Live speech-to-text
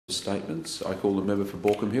Statements. I call the member for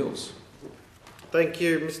Baulkham Hills. Thank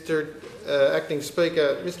you, Mr. Acting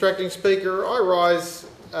Speaker. Mr. Acting Speaker, I rise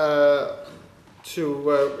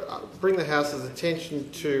to bring the House's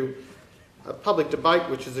attention to a public debate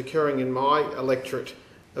which is occurring in my electorate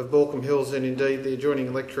of Baulkham Hills and indeed the adjoining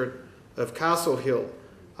electorate of Castle Hill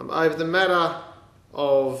over the matter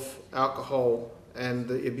of alcohol and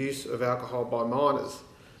the abuse of alcohol by minors.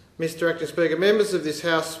 Mr. Acting Speaker, members of this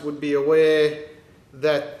House would be aware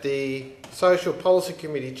that the Social Policy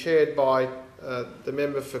Committee, chaired by the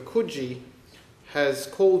member for Coogee, has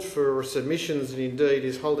called for submissions and indeed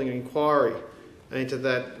is holding an inquiry into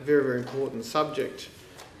that very, very important subject.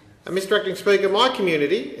 Mr. Acting Speaker, my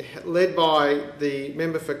community, led by the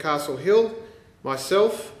member for Castle Hill,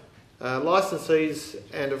 myself, licensees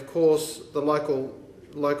and of course the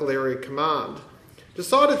local area command,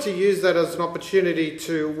 decided to use that as an opportunity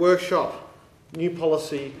to workshop new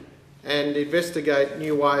policy and investigate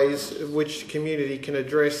new ways in which the community can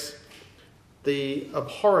address the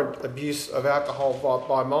abhorrent abuse of alcohol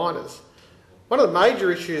by minors. One of the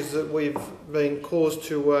major issues that we've been caused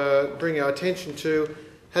to bring our attention to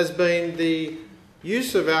has been the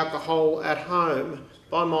use of alcohol at home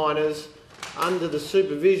by minors under the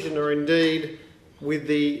supervision or indeed with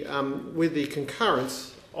the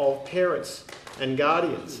concurrence of parents and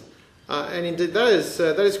guardians. And indeed that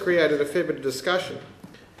has created a fair bit of discussion.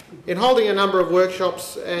 In holding a number of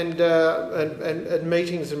workshops and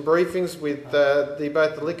meetings and briefings with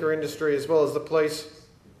both the liquor industry as well as the police,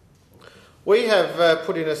 we have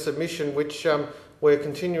put in a submission which we're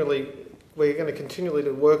going to continually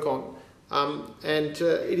to work on. It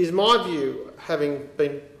is my view, having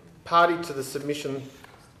been party to the submission,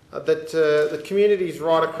 that the communities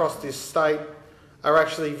right across this state are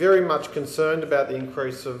actually very much concerned about the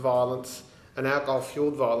increase of violence and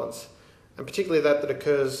alcohol-fuelled violence, and particularly that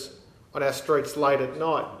occurs on our streets late at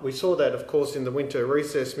night. We saw that, of course, in the winter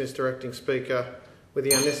recess, Mr. Acting Speaker, with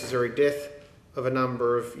the unnecessary death of a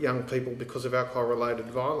number of young people because of alcohol-related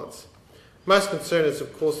violence. Most concern is,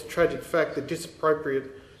 of course, the tragic fact that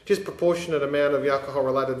disproportionate amount of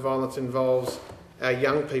alcohol-related violence involves our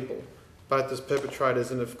young people, both as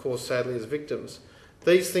perpetrators and, of course, sadly as victims.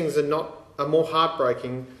 These things are more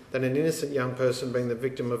heartbreaking than an innocent young person being the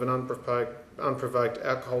victim of an unprovoked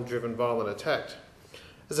alcohol-driven violent attack.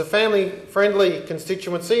 As a family-friendly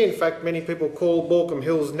constituency, in fact many people call Baulkham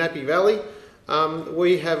Hills Nappy Valley,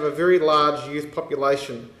 we have a very large youth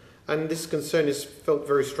population and this concern is felt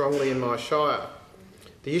very strongly in my shire.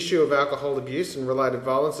 The issue of alcohol abuse and related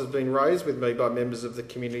violence has been raised with me by members of the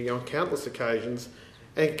community on countless occasions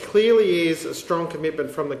and clearly is a strong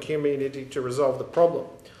commitment from the community to resolve the problem.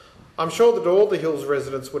 I'm sure that all the Hills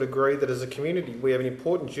residents would agree that as a community we have an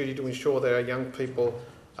important duty to ensure that our young people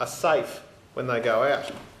are safe when they go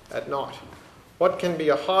out at night. What can be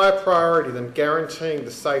a higher priority than guaranteeing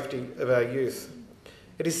the safety of our youth?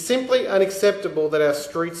 It is simply unacceptable that our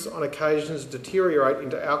streets on occasions deteriorate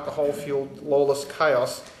into alcohol-fuelled lawless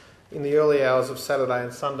chaos in the early hours of Saturday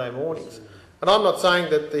and Sunday mornings. And I'm not saying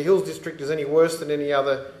that the Hills District is any worse than any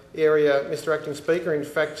other area, Mr. Acting Speaker. In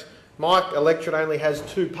fact, my electorate only has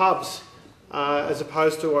 2 pubs, as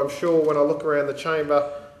opposed to, I'm sure, when I look around the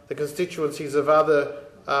chamber, the constituencies of other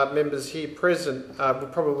members here present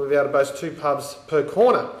would probably be able to boast 2 pubs per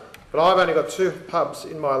corner. But I've only got 2 pubs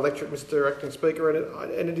in my electorate, Mr. Acting Speaker,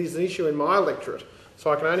 and it is an issue in my electorate.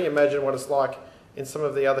 So I can only imagine what it's like in some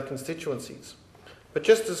of the other constituencies. But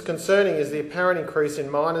just as concerning is the apparent increase in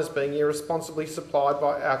minors being irresponsibly supplied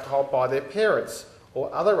by alcohol by their parents or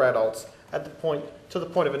other adults to the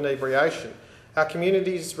point of inebriation. Our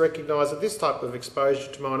communities recognise that this type of exposure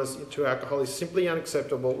to minors to alcohol is simply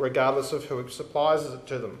unacceptable regardless of who supplies it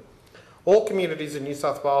to them. All communities in New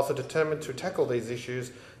South Wales are determined to tackle these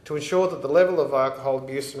issues to ensure that the level of alcohol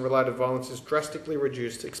abuse and related violence is drastically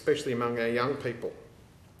reduced, especially among our young people.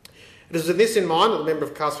 It is with this in mind that the member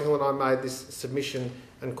of Castle Hill and I made this submission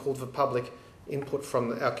and called for public input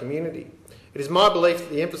from our community. It is my belief that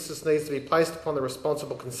the emphasis needs to be placed upon the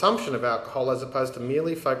responsible consumption of alcohol as opposed to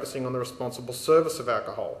merely focusing on the responsible service of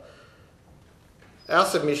alcohol. Our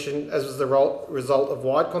submission, as was the result of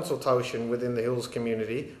wide consultation within the Hills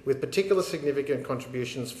community, with particular significant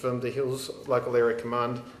contributions from the Hills Local Area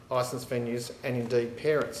Command, licensed venues and indeed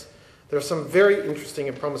parents. There are some very interesting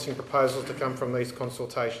and promising proposals to come from these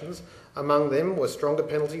consultations. Among them were stronger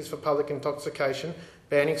penalties for public intoxication,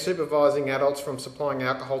 banning supervising adults from supplying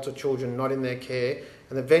alcohol to children not in their care,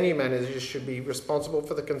 and the venue managers should be responsible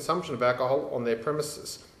for the consumption of alcohol on their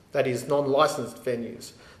premises, that is, non-licensed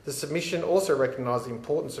venues. The submission also recognised the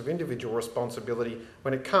importance of individual responsibility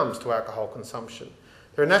when it comes to alcohol consumption.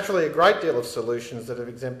 There are naturally a great deal of solutions that have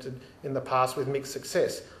exempted in the past with mixed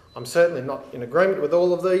success. I'm certainly not in agreement with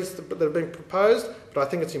all of these that have been proposed, but I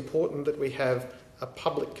think it's important that we have a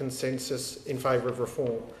public consensus in favour of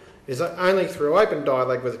reform. It is only through open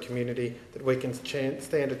dialogue with the community that we can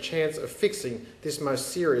stand a chance of fixing this most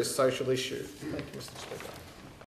serious social issue. Thank you, Mr. Speaker.